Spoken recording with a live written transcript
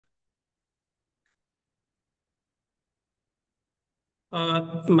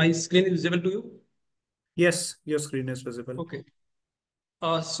My screen is visible to you? Yes, your screen is visible. Okay.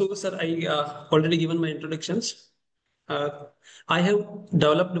 So, sir, I already given my introductions. Uh, I have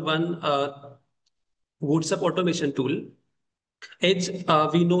developed one WhatsApp automation tool. As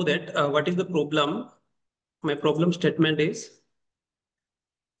we know that what is the problem? My problem statement is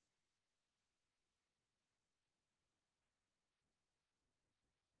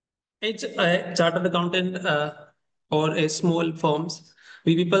it's a chartered accountant or a small firms.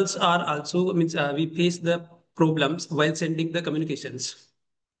 We peoples are also means we face the problems while sending the communications.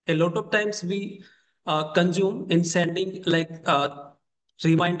 A lot of times we consume in sending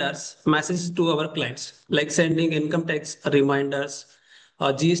reminders messages to our clients, like sending income tax reminders,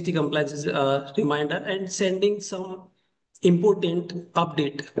 GST compliance reminder, and sending some important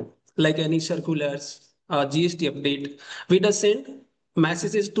update like any circulars, GST update. We just send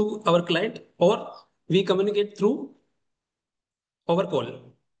messages to our client or we communicate through our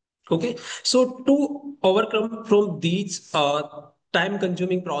call. Okay, so to overcome from these time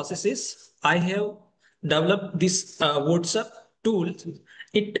consuming processes, I have developed this WhatsApp tool.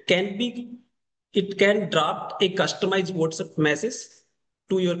 It can be, it can draft a customized WhatsApp message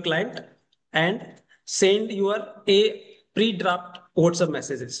to your client and send your a pre-draft WhatsApp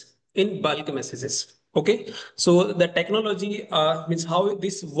messages in bulk messages. Okay, so the technology means how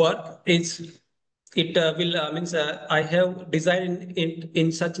this work is it will means I have designed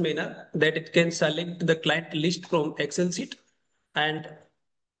in such manner that it can select the client list from Excel sheet, and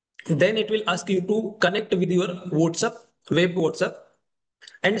then it will ask you to connect with your WhatsApp, web WhatsApp,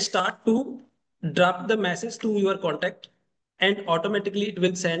 and start to drop the message to your contact, and automatically it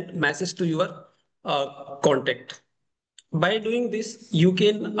will send message to your contact. By doing this, you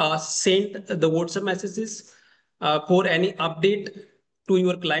can send the WhatsApp messages for any update to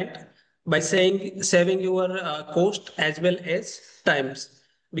your client by saying saving your cost as well as times.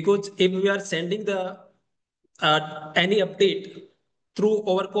 Because if we are sending the any update through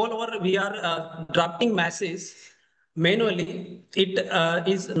our call or we are drafting message manually, it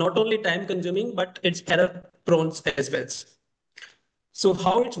is not only time consuming but it's error prone as well. So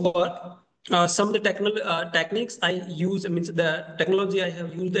how it's work? Some of the techniques I use, means the technology I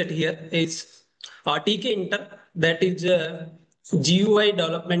have used it here is TK Inter, that is GUI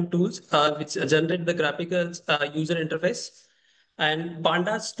development tools which generate the graphical user interface, and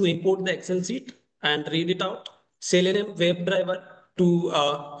Pandas to import the Excel sheet and read it out, Selenium WebDriver to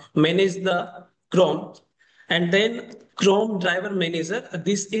manage the Chrome, and then Chrome driver manager.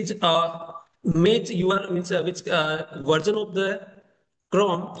 This is make your means which version of the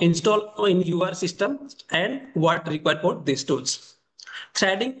Chrome install in your system and what required for these tools.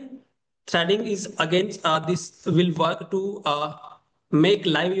 Threading, threading is again this will work to make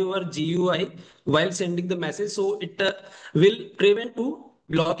live your GUI while sending the message, so it will prevent to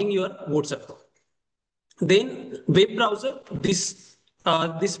blocking your WhatsApp. Then web browser, this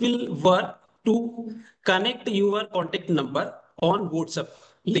will work to connect your contact number on WhatsApp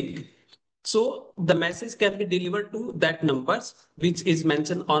link. So the message can be delivered to that numbers which is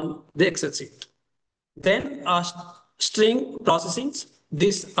mentioned on the Excel sheet. Then string processing.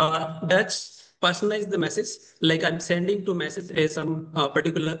 This does personalize the message. Like I'm sending to message a some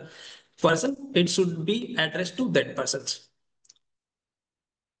particular person, it should be addressed to that person.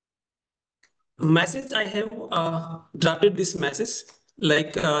 Message I have drafted this message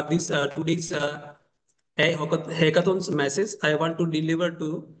like this today's AI hackathon's message I want to deliver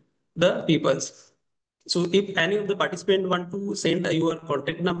to the peoples. So if any of the participant want to send your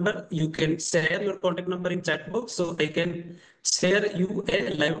contact number, you can share your contact number in chat box. So I can share you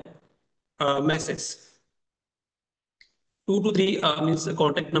a live message. 2 to 3 means a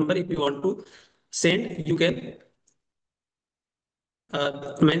contact number. If you want to send, you can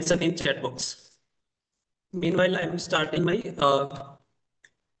mention in chat box. Meanwhile, I'm starting my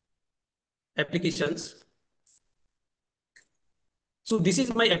applications. So this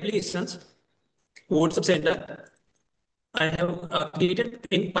is my applications, WhatsApp Center. I have created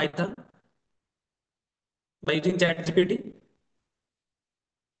in Python by using ChatGPT.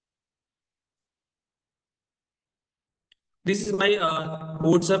 This is my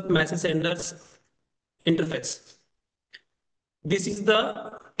WhatsApp message senders interface. This is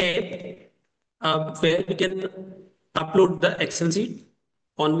the app where we can upload the Excel sheet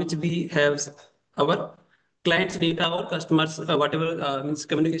on which we have our clients data or customers, whatever means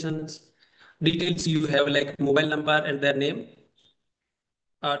communications details you have, like mobile number and their name,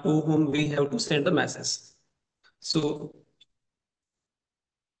 to whom we have to send the message. So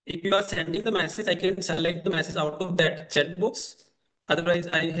if you are sending the message, I can select the message out of that chat box. Otherwise,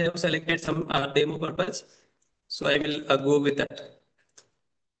 I have selected some demo purpose. So I will go with that.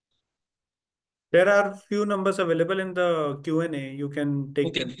 There are few numbers available in the Q&A. You can take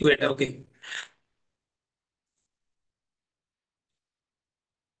Okay, them. wait, okay.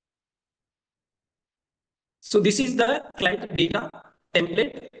 So this is the client data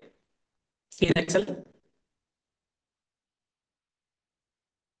template in Excel.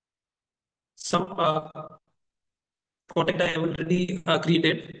 Some contact I have already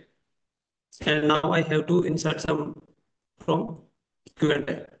created, and now I have to insert some from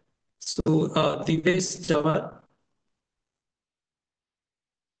Q&A. So Divesh Jawar.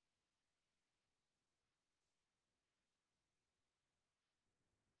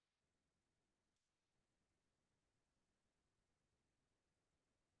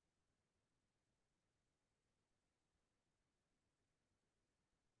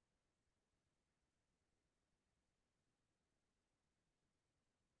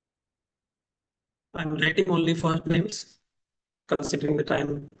 I'm writing only first names, considering the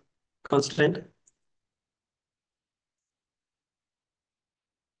time constraint.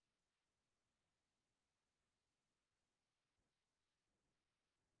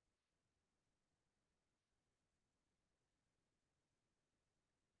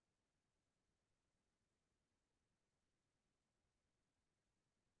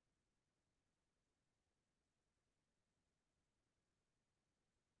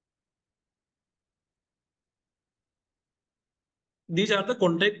 These are the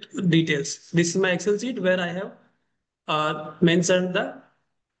contact details. This is my Excel sheet where I have mentioned the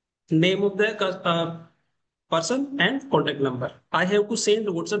name of the person and contact number. I have to send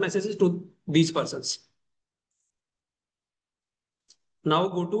WhatsApp messages to these persons. Now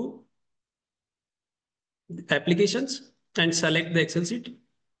go to applications and select the Excel sheet.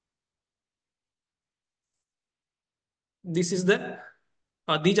 This is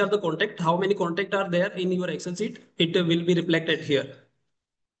these are the contact. How many contact are there in your Excel sheet? It will be reflected here.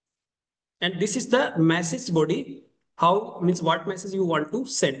 And this is the message body. How means what message you want to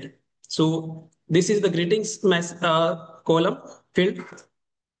send. So this is the greetings column field.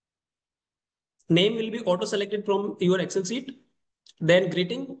 Name will be auto selected from your Excel sheet. Then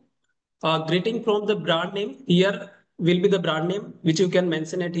greeting from the brand name. Here will be the brand name which you can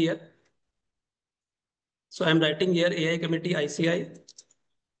mention it here. So I'm writing here AI committee ICAI.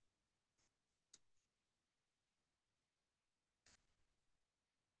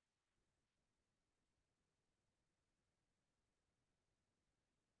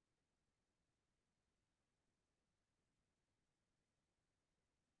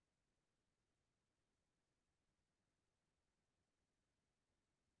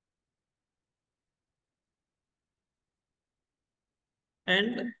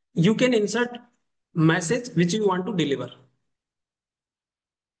 And you can insert message which you want to deliver.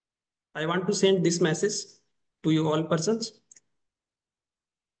 I want to send this message to you all persons.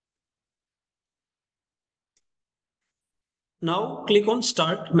 Now click on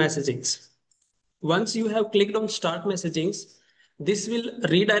start messagings. Once you have clicked on start messagings, this will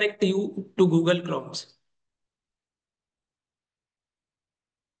redirect you to Google Chrome.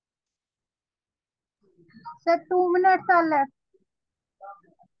 Sir, 2 minutes are left.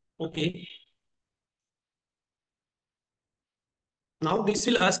 Okay. Now this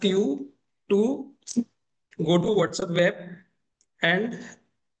will ask you to go to WhatsApp web and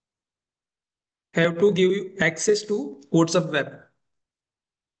have to give you access to WhatsApp web.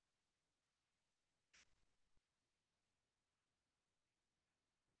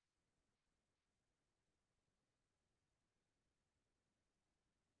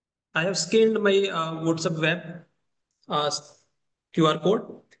 I have scanned my WhatsApp web uh, QR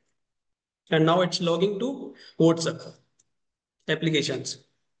code, and now it's logging to WhatsApp applications.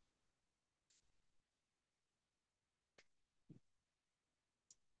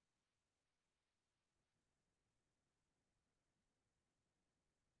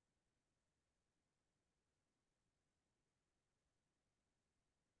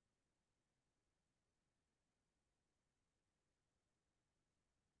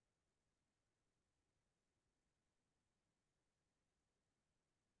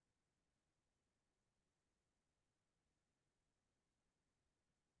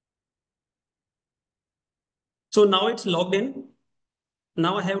 So now it's logged in.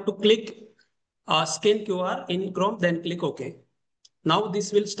 Now I have to click scan QR in Chrome, then click OK. Now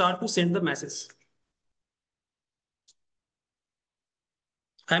this will start to send the message.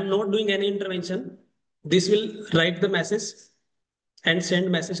 I'm not doing any intervention. This will write the message and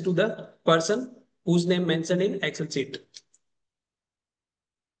send message to the person whose name mentioned in Excel sheet.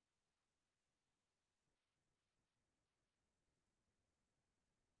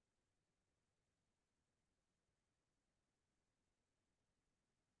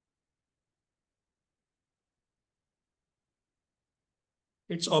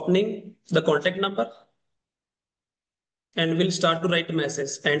 It's opening the contact number and will start to write a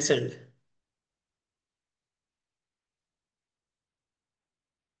message and send.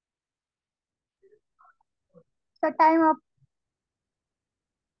 Sir, time up.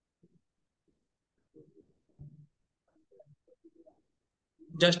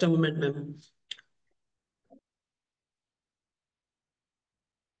 Just a moment, ma'am.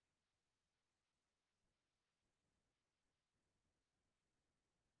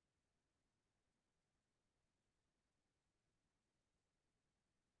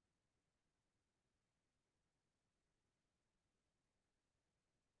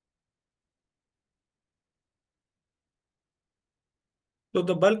 So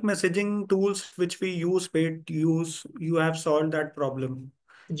the bulk messaging tools which we use, paid use, you have solved that problem.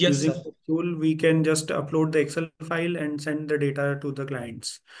 Yes, Using sir. the tool, we can just upload the Excel file and send the data to the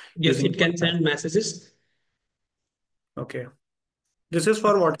clients Yes, using it can WhatsApp. send messages. Okay. This is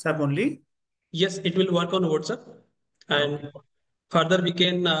for WhatsApp only. Yes, it will work on WhatsApp. Okay. And further, we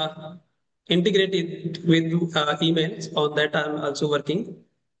can integrate it with emails. On that, I'm also working.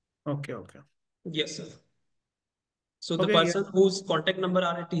 Okay. Okay. Yes, sir. So the Okay. Yeah. person whose contact number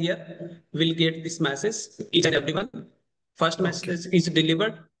are at here will get this message, each and everyone. First Okay. message is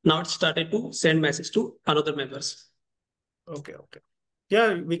delivered. Now it started to send message to another members. Okay. Okay.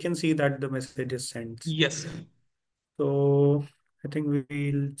 Yeah, we can see that the message is sent. Yes. So I think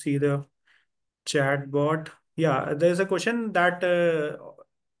we'll see the chat bot. Yeah, there's a question that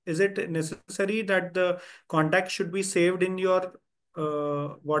is it necessary that the contact should be saved in your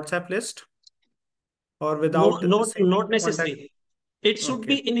WhatsApp list or No, without not saving contact? necessary. It should Okay,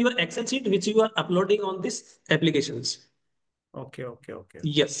 be in your Excel sheet which you are uploading on this applications. okay, okay, okay,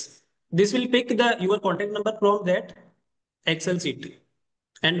 Yes. This will pick the your contact number from that Excel sheet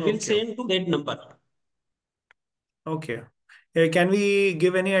and will okay, send to that number. okay. Can we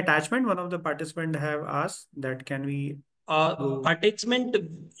give any attachment? One of the participants have asked that can we go? Attachment,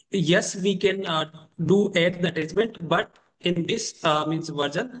 yes, we can do add the attachment, but in this means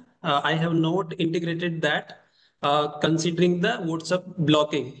version, I have not integrated that considering the WhatsApp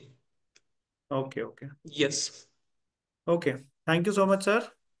blocking. Okay, okay, Yes. okay. Thank you so much, sir.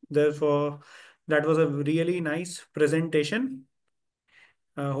 Therefore, that was a really nice presentation.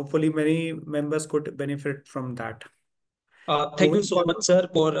 Hopefully, many members could benefit from that. Thank you Moving so much, forward. sir,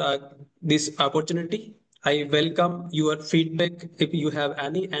 for this opportunity. I welcome your feedback if you have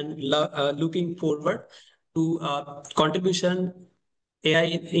any, and looking forward to contribution AI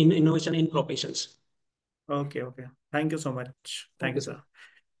in innovation in professions. Okay, okay. Thank you so much. Thank Okay, you, sir. sir.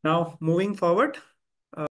 Now, moving forward,